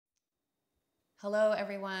Hello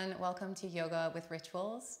everyone, welcome to Yoga with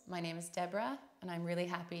Rituals. My name is Deborah and I'm really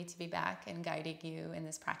happy to be back and guiding you in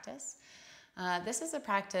this practice. This is a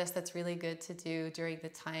practice that's really good to do during the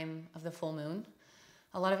time of the full moon.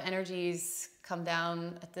 A lot of energies come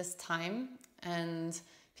down at this time and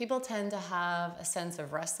people tend to have a sense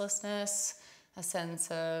of restlessness, a sense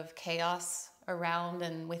of chaos around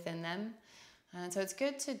and within them. And so it's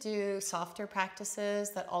good to do softer practices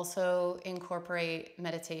that also incorporate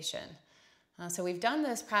meditation. So we've done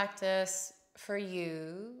this practice for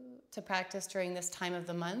you to practice during this time of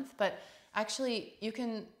the month, but actually you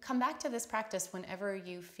can come back to this practice whenever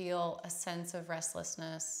you feel a sense of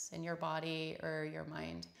restlessness in your body or your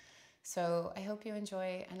mind. So I hope you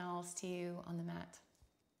enjoy and I'll see you on the mat.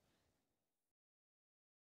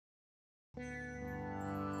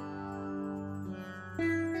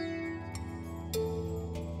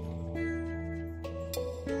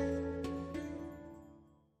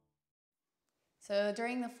 So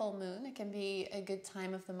during the full moon, it can be a good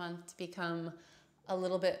time of the month to become a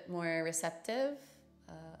little bit more receptive,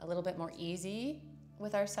 a little bit more easy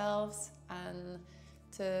with ourselves, and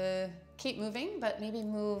to keep moving, but maybe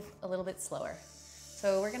move a little bit slower.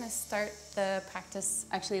 So we're gonna start the practice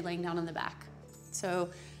actually laying down on the back. So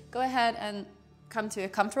go ahead and come to a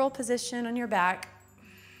comfortable position on your back.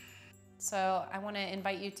 So I wanna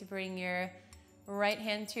invite you to bring your right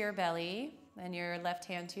hand to your belly and your left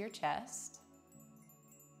hand to your chest.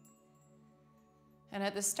 And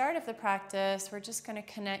at the start of the practice, we're just going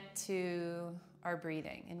to connect to our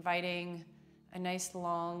breathing, inviting a nice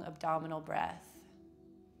long abdominal breath.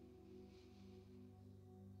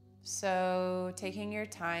 So taking your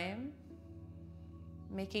time,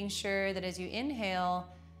 making sure that as you inhale,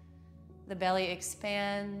 the belly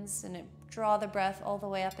expands and draw the breath all the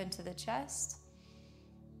way up into the chest.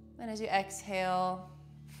 And as you exhale,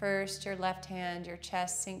 first, your left hand, your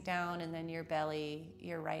chest sink down, and then your belly,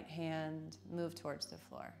 your right hand, move towards the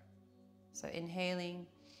floor. So inhaling.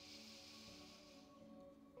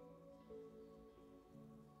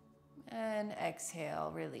 And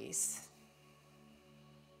exhale, release.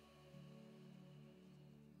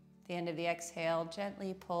 At the end of the exhale,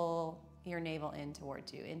 gently pull your navel in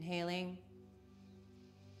towards you. Inhaling.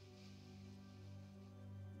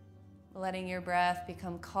 Letting your breath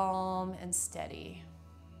become calm and steady.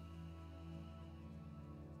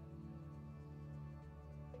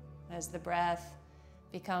 As the breath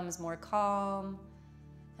becomes more calm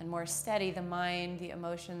and more steady, the mind, the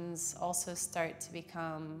emotions also start to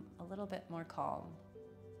become a little bit more calm.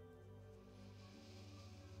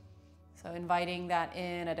 So inviting that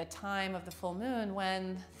in at a time of the full moon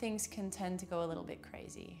when things can tend to go a little bit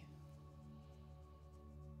crazy.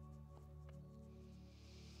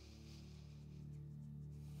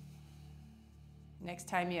 Next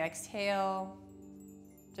time you exhale,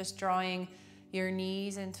 just drawing your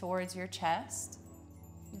knees in towards your chest.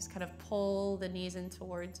 Just kind of pull the knees in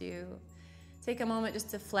towards you. Take a moment just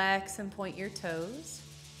to flex and point your toes.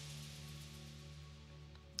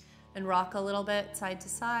 And rock a little bit side to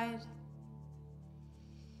side.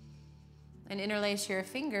 And interlace your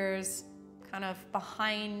fingers kind of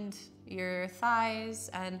behind your thighs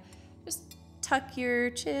and just tuck your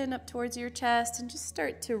chin up towards your chest and just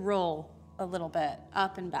start to roll a little bit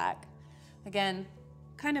up and back. Again,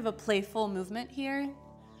 kind of a playful movement here.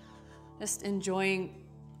 Just enjoying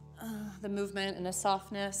the movement and the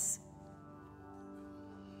softness.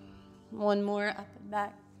 One more, up and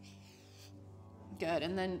back. Good,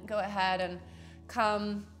 and then go ahead and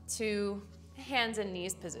come to hands and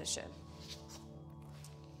knees position.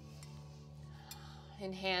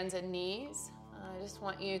 In hands and knees, I just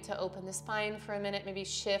want you to open the spine for a minute, maybe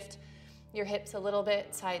shift your hips a little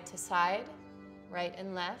bit side to side, right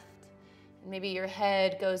and left. Maybe your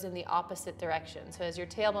head goes in the opposite direction. So as your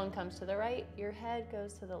tailbone comes to the right, your head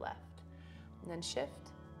goes to the left. And then shift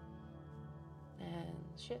and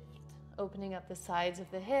shift, opening up the sides of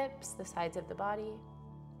the hips, the sides of the body.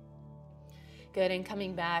 Good, and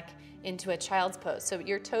coming back into a child's pose. So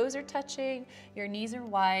your toes are touching, your knees are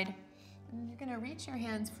wide, and you're gonna reach your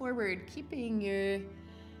hands forward, keeping your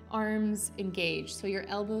arms engaged. So your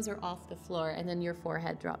elbows are off the floor and then your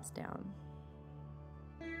forehead drops down.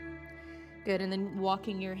 Good, and then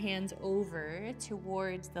walking your hands over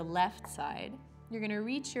towards the left side. You're gonna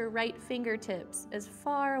reach your right fingertips as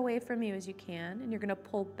far away from you as you can, and you're gonna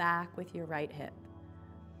pull back with your right hip.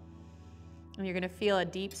 And you're gonna feel a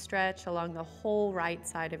deep stretch along the whole right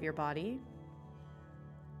side of your body.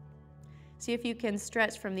 See if you can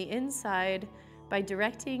stretch from the inside by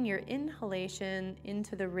directing your inhalation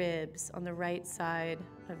into the ribs on the right side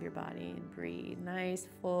of your body. And breathe, nice,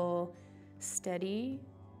 full, steady,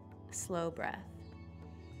 slow breath.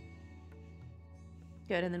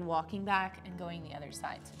 Good, and then walking back and going the other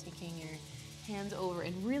side. So taking your hands over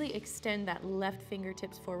and really extend that left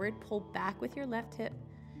fingertips forward. Pull back with your left hip.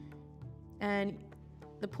 And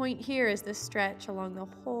the point here is this stretch along the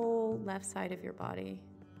whole left side of your body.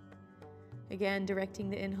 Again, directing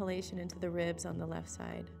the inhalation into the ribs on the left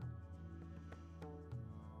side.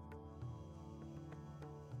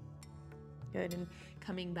 Good, and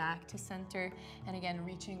coming back to center, and again,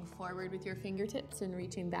 reaching forward with your fingertips and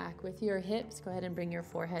reaching back with your hips. Go ahead and bring your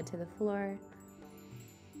forehead to the floor.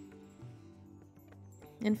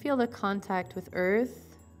 And feel the contact with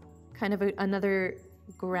earth, kind of another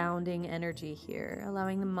grounding energy here,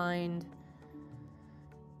 allowing the mind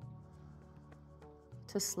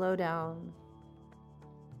to slow down.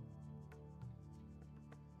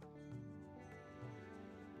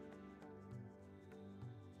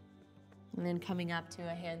 And then coming up to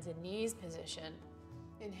a hands and knees position.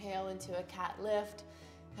 Inhale into a cat lift,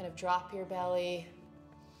 kind of drop your belly,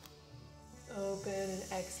 open, and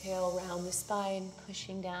exhale, round the spine,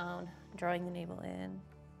 pushing down, drawing the navel in.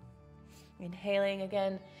 Inhaling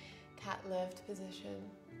again, cat lift position.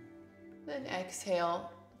 Then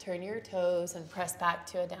exhale, turn your toes and press back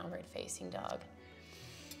to a downward facing dog.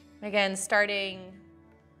 Again, starting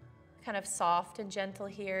kind of soft and gentle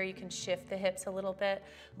here. You can shift the hips a little bit,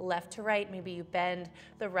 left to right. Maybe you bend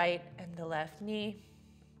the right and the left knee.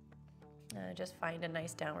 Just find a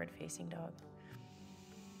nice downward facing dog.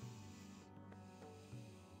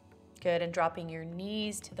 Good, and dropping your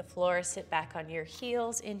knees to the floor, sit back on your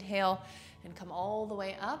heels. Inhale and come all the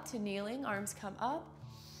way up to kneeling, arms come up.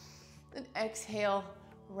 Then exhale,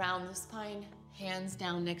 round the spine, hands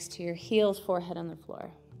down next to your heels, forehead on the floor.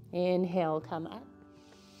 Inhale, come up.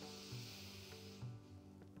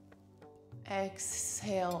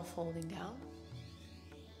 Exhale, folding down.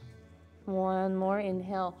 One more,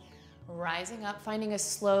 inhale, rising up, finding a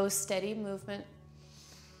slow, steady movement.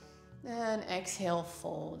 And exhale,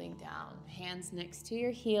 folding down. Hands next to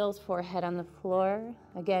your heels, forehead on the floor.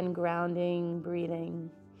 Again, grounding, breathing.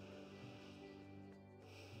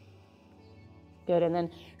 Good, and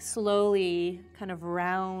then slowly kind of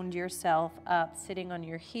round yourself up, sitting on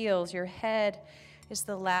your heels. Your head is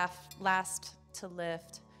the last to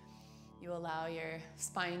lift. You allow your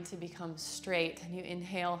spine to become straight, and you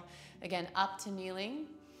inhale again up to kneeling.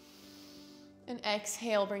 And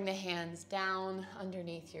exhale, bring the hands down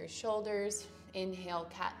underneath your shoulders. Inhale,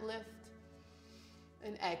 cat lift.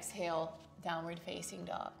 And exhale, downward facing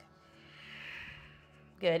dog.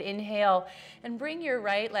 Good, inhale and bring your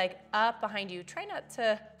right leg up behind you. Try not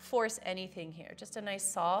to force anything here, just a nice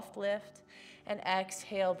soft lift. And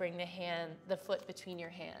exhale, bring the foot between your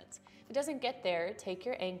hands. If it doesn't get there, take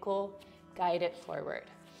your ankle, guide it forward.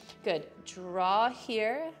 Good, draw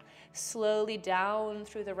here. Slowly down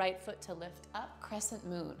through the right foot to lift up, crescent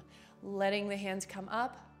moon. Letting the hands come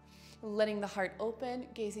up, letting the heart open,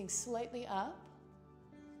 gazing slightly up.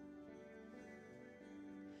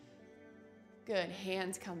 Good,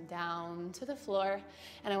 hands come down to the floor.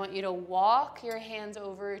 And I want you to walk your hands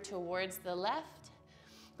over towards the left,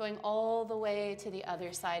 going all the way to the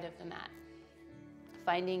other side of the mat.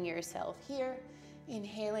 Finding yourself here,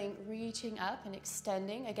 inhaling, reaching up and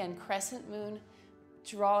extending. Again, crescent moon.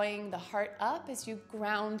 Drawing the heart up as you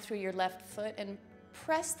ground through your left foot and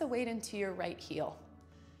press the weight into your right heel.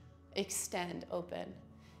 Extend, open.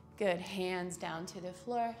 Good, hands down to the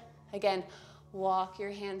floor. Again, walk your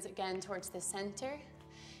hands again towards the center.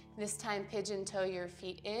 This time, pigeon toe your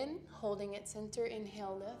feet in, holding at center.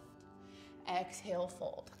 Inhale, lift. Exhale,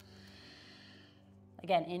 fold.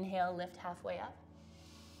 Again, inhale, lift halfway up.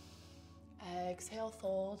 Exhale,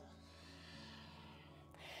 fold.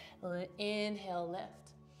 Inhale,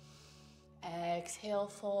 lift. Exhale,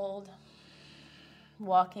 fold.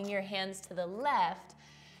 Walking your hands to the left,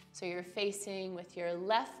 so you're facing with your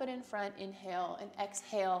left foot in front. Inhale and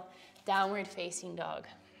exhale, downward facing dog.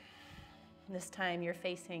 And this time you're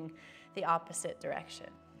facing the opposite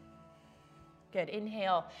direction. Good,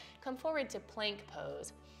 inhale, come forward to plank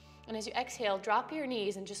pose. And as you exhale, drop your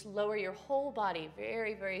knees and just lower your whole body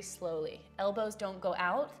very, very slowly. Elbows don't go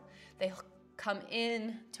out, they come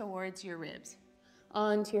in towards your ribs.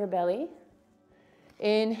 Onto your belly.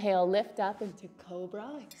 Inhale, lift up into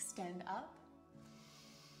cobra, extend up.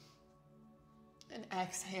 And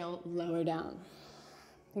exhale, lower down.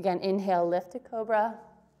 Again, inhale, lift to cobra.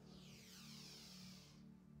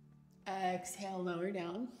 Exhale, lower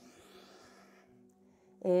down.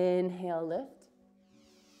 Inhale, lift.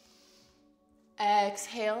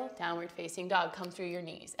 Exhale, downward facing dog. Come through your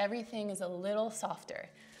knees. Everything is a little softer.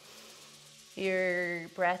 Your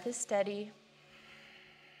breath is steady.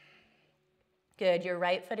 Good, your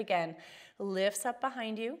right foot again lifts up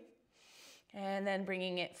behind you. And then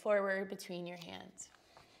bringing it forward between your hands.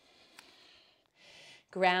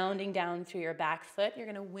 Grounding down through your back foot, you're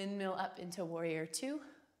gonna windmill up into warrior two,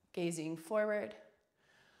 gazing forward,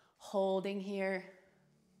 holding here,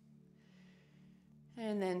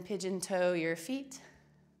 and then pigeon toe your feet.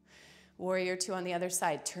 Warrior two on the other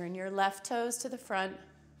side. Turn your left toes to the front,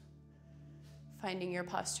 finding your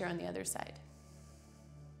posture on the other side.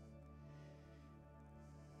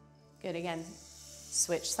 Good, again,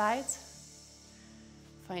 switch sides,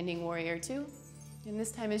 finding warrior two. And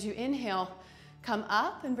this time as you inhale, come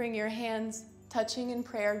up and bring your hands touching in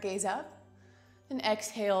prayer, gaze up. And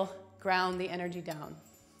exhale, ground the energy down.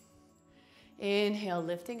 Inhale,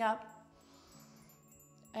 lifting up.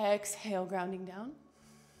 Exhale, grounding down.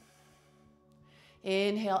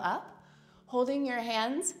 Inhale up, holding your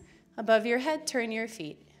hands above your head, turn your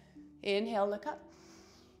feet. Inhale, look up.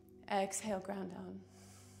 Exhale, ground down.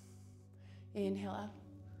 Inhale up.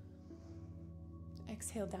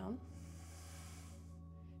 Exhale down.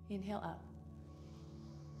 Inhale up.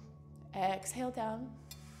 Exhale down.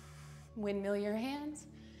 Windmill your hands.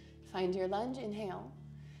 Find your lunge, inhale.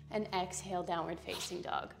 And exhale, downward facing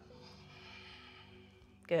dog.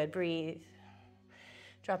 Good, breathe.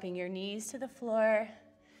 Dropping your knees to the floor.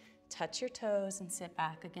 Touch your toes and sit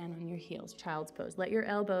back again on your heels, child's pose. Let your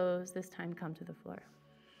elbows this time come to the floor.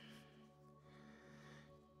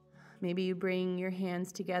 Maybe you bring your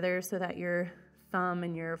hands together so that your thumb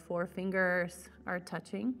and your forefingers are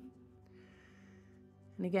touching.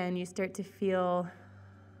 And again, you start to feel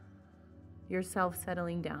yourself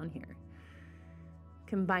settling down here.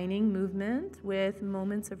 Combining movement with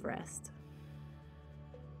moments of rest.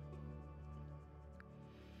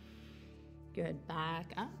 Good,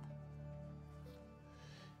 back up.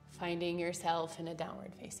 Finding yourself in a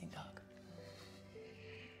downward facing dog.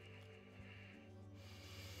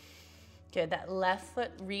 Good, that left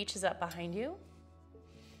foot reaches up behind you.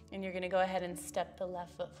 And you're gonna go ahead and step the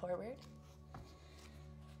left foot forward.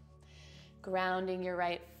 Grounding your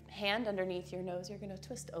right hand underneath your nose, you're gonna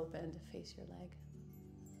twist open to face your leg.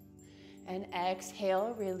 And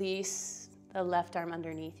exhale, release the left arm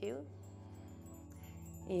underneath you.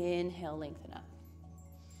 Inhale, lengthen up.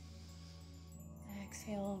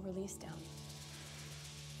 Exhale, release down.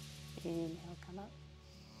 Inhale, come up.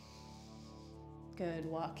 Good,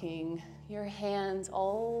 walking your hands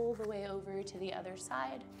all the way over to the other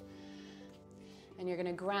side. And you're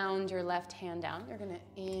gonna ground your left hand down. You're gonna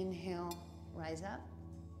inhale, rise up.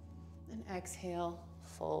 And exhale,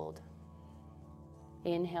 fold.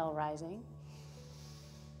 Inhale, rising.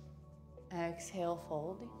 Exhale,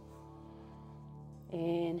 fold.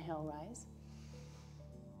 Inhale, rise.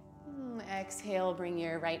 Exhale, bring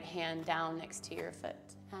your right hand down next to your foot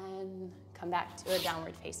and come back to a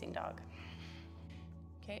downward facing dog.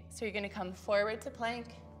 Okay, so you're gonna come forward to plank,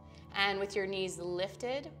 and with your knees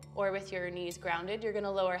lifted or with your knees grounded, you're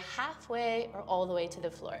gonna lower halfway or all the way to the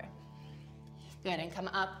floor. Good, and come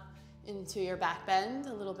up into your back bend,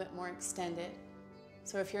 a little bit more extended.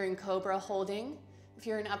 So if you're in cobra, holding. If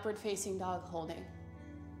you're in upward facing dog, holding.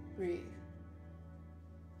 Breathe.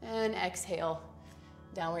 And exhale,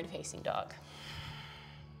 downward facing dog.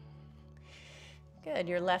 Good,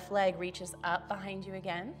 your left leg reaches up behind you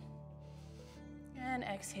again. And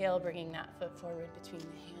exhale, bringing that foot forward between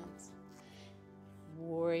the hands.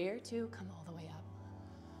 Warrior two, come all the way up.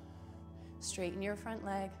 Straighten your front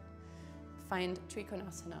leg. Find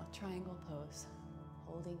Trikonasana, triangle pose.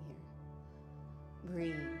 Holding here.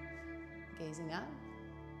 Breathe, gazing up.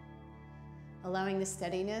 Allowing the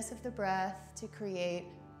steadiness of the breath to create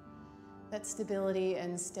that stability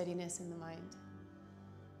and steadiness in the mind.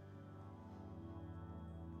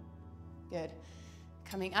 Good.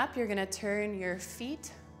 Coming up, you're gonna turn your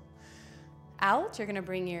feet out. You're gonna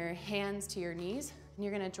bring your hands to your knees, and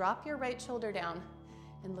you're gonna drop your right shoulder down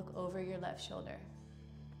and look over your left shoulder.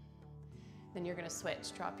 Then you're gonna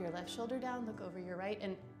switch. Drop your left shoulder down, look over your right,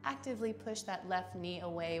 and actively push that left knee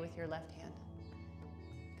away with your left hand.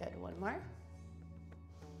 Good, one more.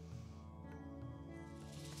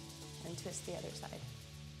 And twist the other side.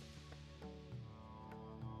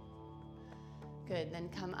 Good, then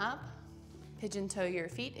come up, pigeon toe your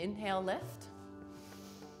feet, inhale, lift.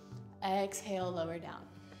 Exhale, lower down.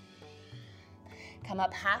 Come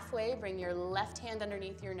up halfway, bring your left hand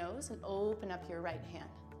underneath your nose and open up your right hand.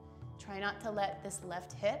 Try not to let this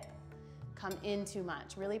left hip come in too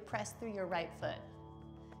much. Really press through your right foot.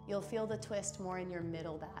 You'll feel the twist more in your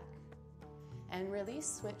middle back. And release,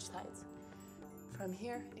 switch sides. From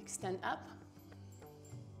here, extend up.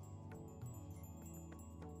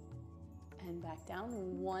 And back down,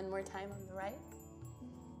 one more time on the right.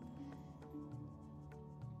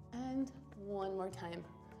 And one more time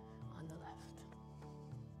on the left.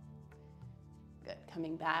 Good,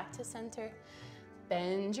 coming back to center.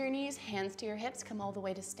 Bend your knees, hands to your hips, come all the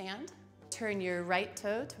way to stand. Turn your right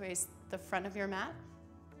toe towards the front of your mat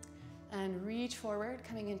and reach forward,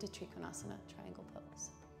 coming into Trikonasana, triangle pose.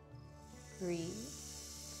 Breathe.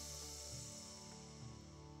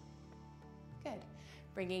 Good.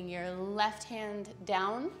 Bringing your left hand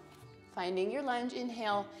down, finding your lunge,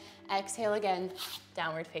 inhale, exhale again,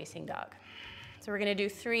 downward facing dog. So we're gonna do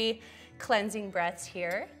 3 cleansing breaths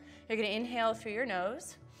here. You're gonna inhale through your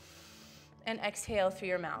nose and exhale through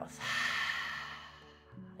your mouth.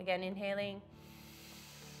 Again, inhaling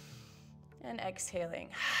and exhaling.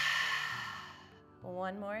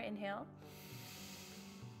 One more, inhale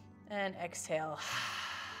and exhale.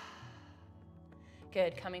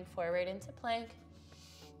 Good, coming forward into plank.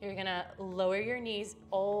 You're gonna lower your knees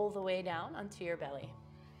all the way down onto your belly.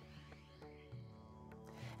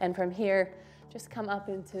 And from here, just come up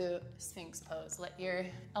into Sphinx pose. Let your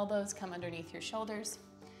elbows come underneath your shoulders.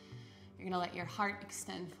 You're gonna let your heart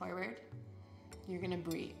extend forward. You're gonna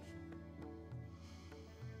breathe.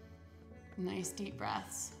 Nice deep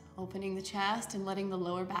breaths, opening the chest and letting the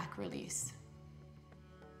lower back release.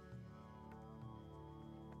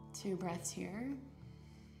 2 breaths here.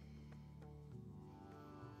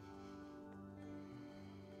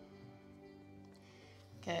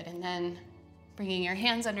 Good, and then bringing your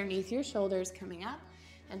hands underneath your shoulders, coming up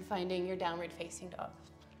and finding your downward facing dog.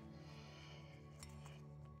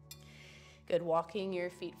 Good, walking your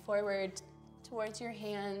feet forward towards your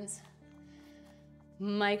hands.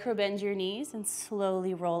 Micro bend your knees and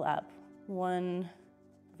slowly roll up, 1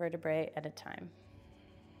 vertebrae at a time.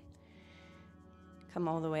 Come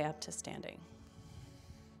all the way up to standing.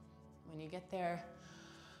 When you get there,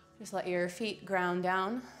 just let your feet ground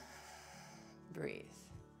down. Breathe.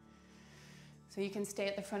 So you can stay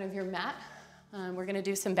at the front of your mat. We're gonna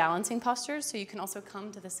do some balancing postures, so you can also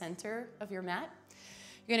come to the center of your mat.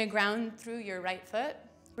 You're gonna ground through your right foot,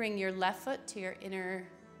 bring your left foot to your inner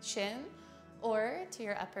shin or to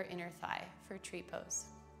your upper inner thigh for tree pose.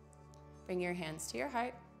 Bring your hands to your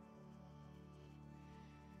heart.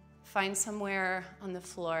 Find somewhere on the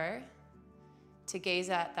floor to gaze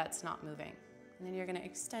at that's not moving. And then you're gonna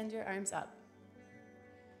extend your arms up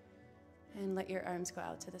and let your arms go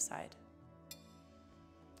out to the side.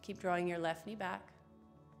 Keep drawing your left knee back.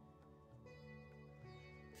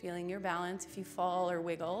 Feeling your balance. If you fall or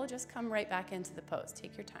wiggle, just come right back into the pose.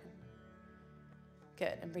 Take your time.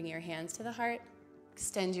 Good, and bring your hands to the heart.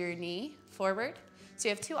 Extend your knee forward. So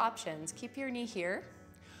you have 2 options. Keep your knee here,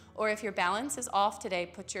 or if your balance is off today,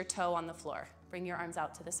 put your toe on the floor. Bring your arms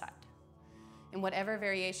out to the side. In whatever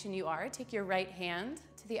variation you are, take your right hand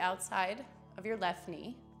to the outside of your left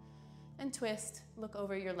knee and twist, look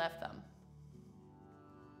over your left thumb.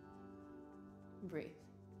 Breathe.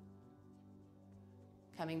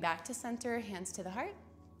 Coming back to center, hands to the heart,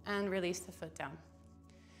 and release the foot down.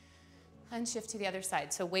 And shift to the other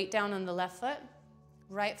side. So weight down on the left foot,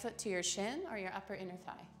 right foot to your shin or your upper inner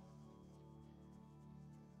thigh.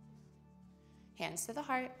 Hands to the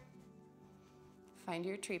heart. Find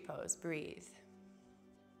your tree pose, breathe.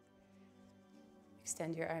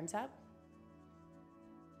 Extend your arms up.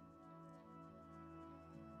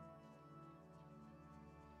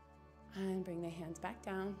 And bring the hands back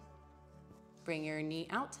down. Bring your knee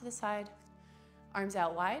out to the side, arms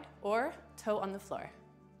out wide, or toe on the floor.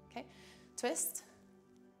 Okay, twist,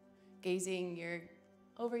 gazing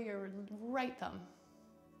over your right thumb.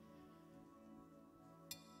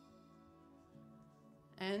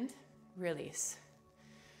 And release.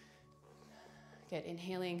 Good,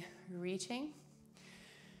 inhaling, reaching.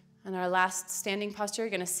 And our last standing posture,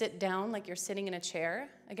 you're gonna sit down like you're sitting in a chair.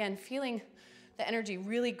 Again, feeling the energy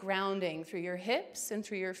really grounding through your hips and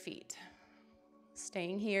through your feet.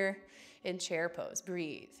 Staying here in chair pose,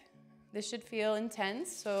 breathe. This should feel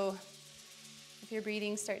intense, so if your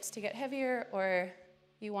breathing starts to get heavier or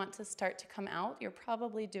you want to start to come out, you're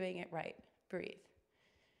probably doing it right. Breathe.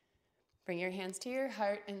 Bring your hands to your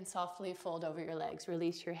heart and softly fold over your legs.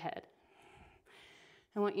 Release your head.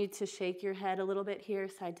 I want you to shake your head a little bit here,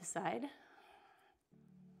 side to side.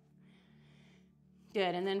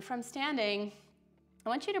 Good, and then from standing, I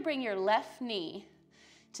want you to bring your left knee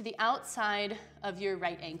to the outside of your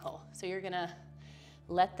right ankle. So you're gonna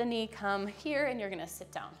let the knee come here and you're gonna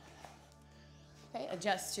sit down. Okay,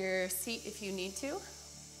 adjust your seat if you need to.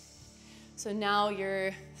 So now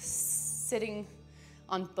you're sitting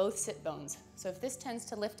on both sit bones. So if this tends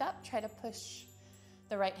to lift up, try to push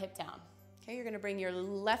the right hip down. Okay, you're gonna bring your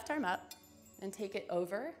left arm up and take it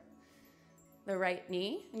over the right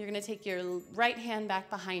knee. And you're gonna take your right hand back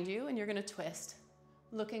behind you and you're gonna twist,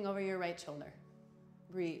 looking over your right shoulder.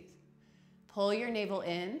 Breathe. Pull your navel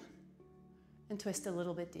in and twist a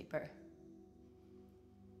little bit deeper.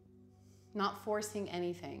 Not forcing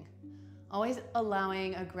anything, always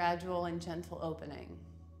allowing a gradual and gentle opening.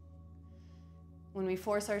 When we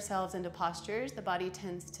force ourselves into postures, the body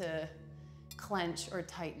tends to clench or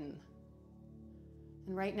tighten.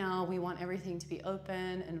 And right now, we want everything to be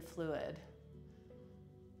open and fluid.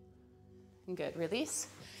 Good, release.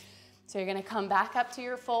 So you're gonna come back up to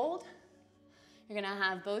your fold. You're gonna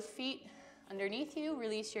have both feet underneath you,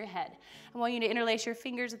 release your head. I want you to interlace your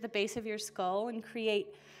fingers at the base of your skull and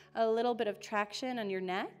create a little bit of traction on your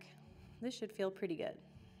neck. This should feel pretty good.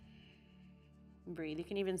 Breathe, you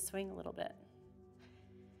can even swing a little bit.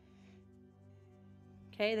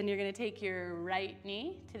 Okay, then you're gonna take your right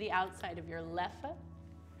knee to the outside of your left foot.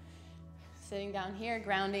 Sitting down here,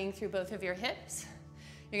 grounding through both of your hips.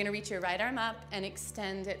 You're gonna reach your right arm up and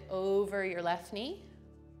extend it over your left knee.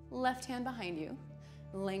 Left hand behind you.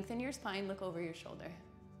 Lengthen your spine, look over your shoulder.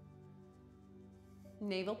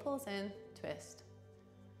 Navel pulls in, twist.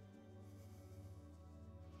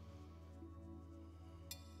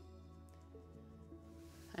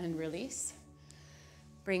 And release.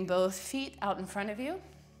 Bring both feet out in front of you.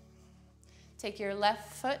 Take your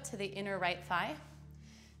left foot to the inner right thigh.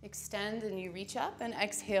 Extend and you reach up, and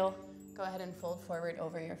exhale. Go ahead and fold forward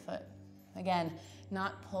over your foot. Again,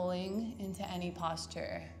 not pulling into any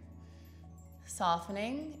posture.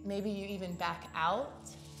 Softening, maybe you even back out.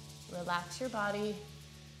 Relax your body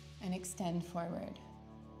and extend forward.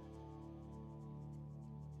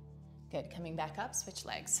 Good, coming back up, switch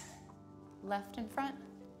legs. Left in front,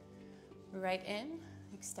 right in,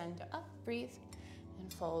 extend up, breathe,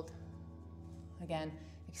 and fold. Again,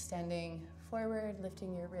 extending forward,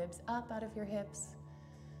 lifting your ribs up out of your hips.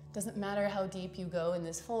 Doesn't matter how deep you go in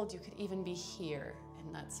this fold, you could even be here,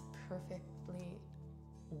 and that's perfectly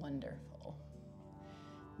wonderful.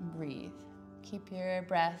 Breathe. Keep your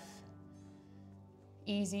breath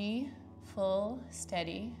easy, full,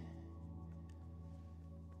 steady.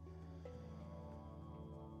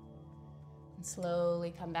 And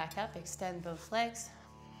slowly come back up, extend both legs.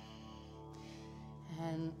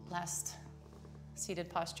 And last seated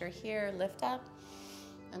posture here, lift up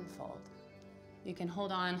and fold. You can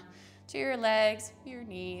hold on to your legs, your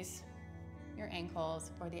knees, your ankles,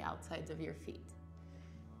 or the outsides of your feet.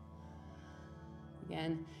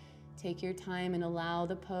 Again, take your time and allow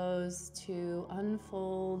the pose to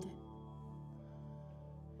unfold.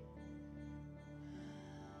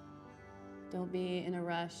 Don't be in a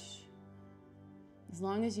rush. As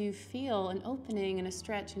long as you feel an opening and a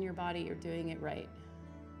stretch in your body, you're doing it right.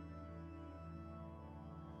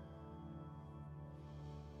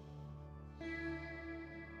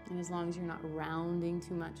 And as long as you're not rounding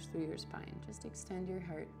too much through your spine, just extend your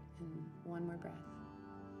heart and one more breath.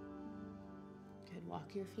 Good,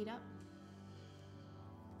 walk your feet up.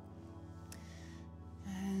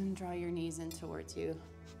 And draw your knees in towards you.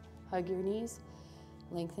 Hug your knees,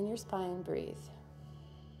 lengthen your spine, breathe.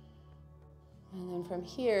 And then from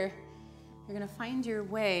here, you're gonna find your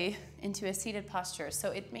way into a seated posture.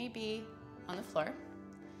 So it may be on the floor.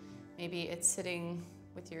 Maybe it's sitting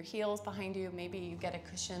with your heels behind you. Maybe you get a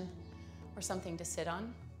cushion or something to sit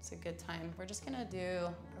on. It's a good time. We're just gonna do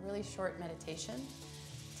a really short meditation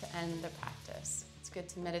to end the practice. It's good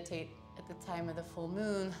to meditate at the time of the full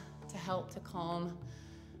moon to help to calm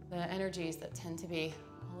the energies that tend to be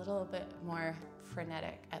a little bit more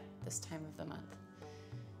frenetic at this time of the month.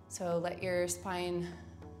 So let your spine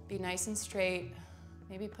be nice and straight.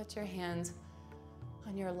 Maybe put your hands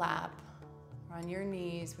on your lap or on your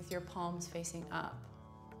knees with your palms facing up.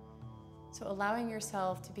 So allowing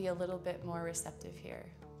yourself to be a little bit more receptive here.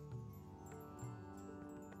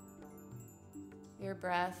 Your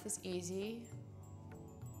breath is easy.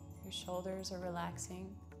 Your shoulders are relaxing,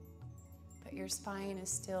 but your spine is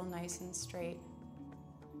still nice and straight.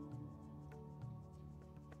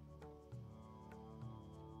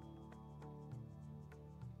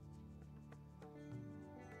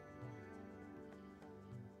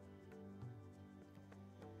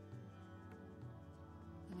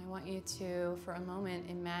 And I want you to, for a moment,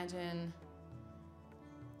 imagine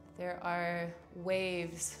there are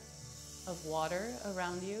waves of water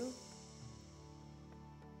around you,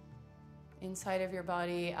 inside of your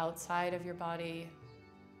body, outside of your body.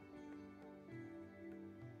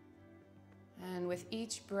 And with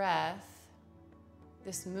each breath,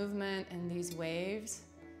 this movement and these waves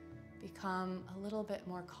become a little bit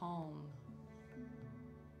more calm,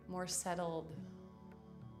 more settled.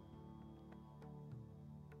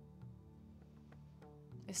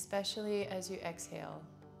 Especially as you exhale.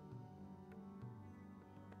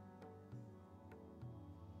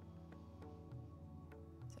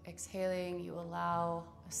 So exhaling, you allow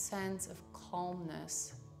a sense of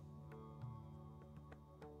calmness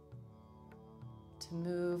to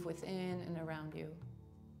move within and around you.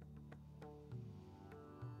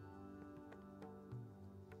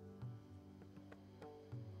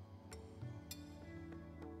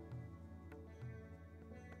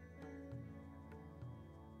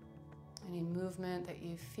 Any movement that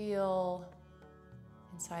you feel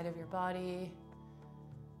inside of your body,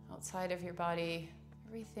 outside of your body,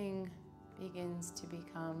 everything begins to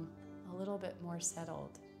become a little bit more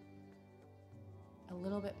settled, a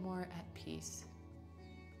little bit more at peace.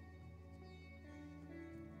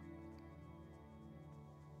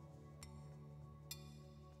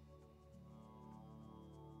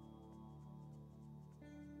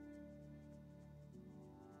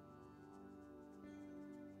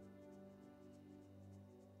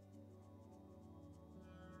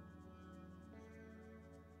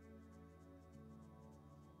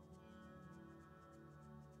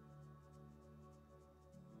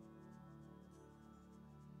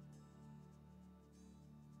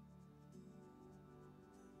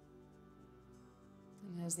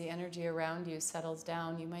 And as the energy around you settles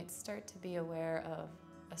down, you might start to be aware of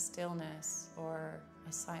a stillness or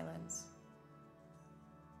a silence.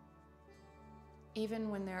 Even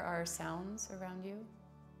when there are sounds around you,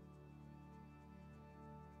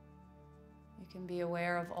 you can be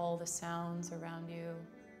aware of all the sounds around you.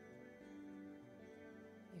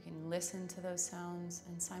 You can listen to those sounds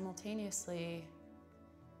and simultaneously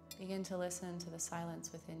begin to listen to the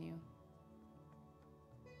silence within you.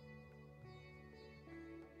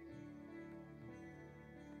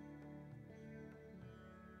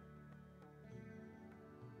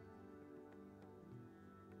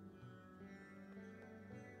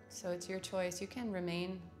 So it's your choice. You can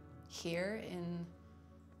remain here in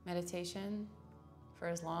meditation for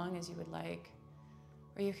as long as you would like,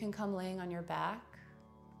 or you can come laying on your back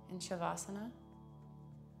in Shavasana.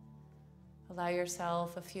 Allow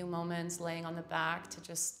yourself a few moments laying on the back to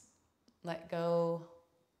just let go,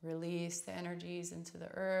 release the energies into the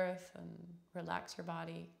earth and relax your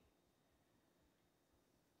body.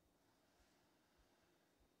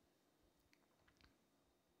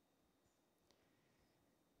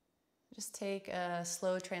 Just take a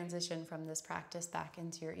slow transition from this practice back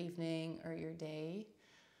into your evening or your day.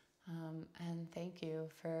 And thank you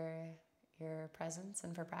for your presence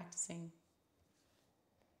and for practicing.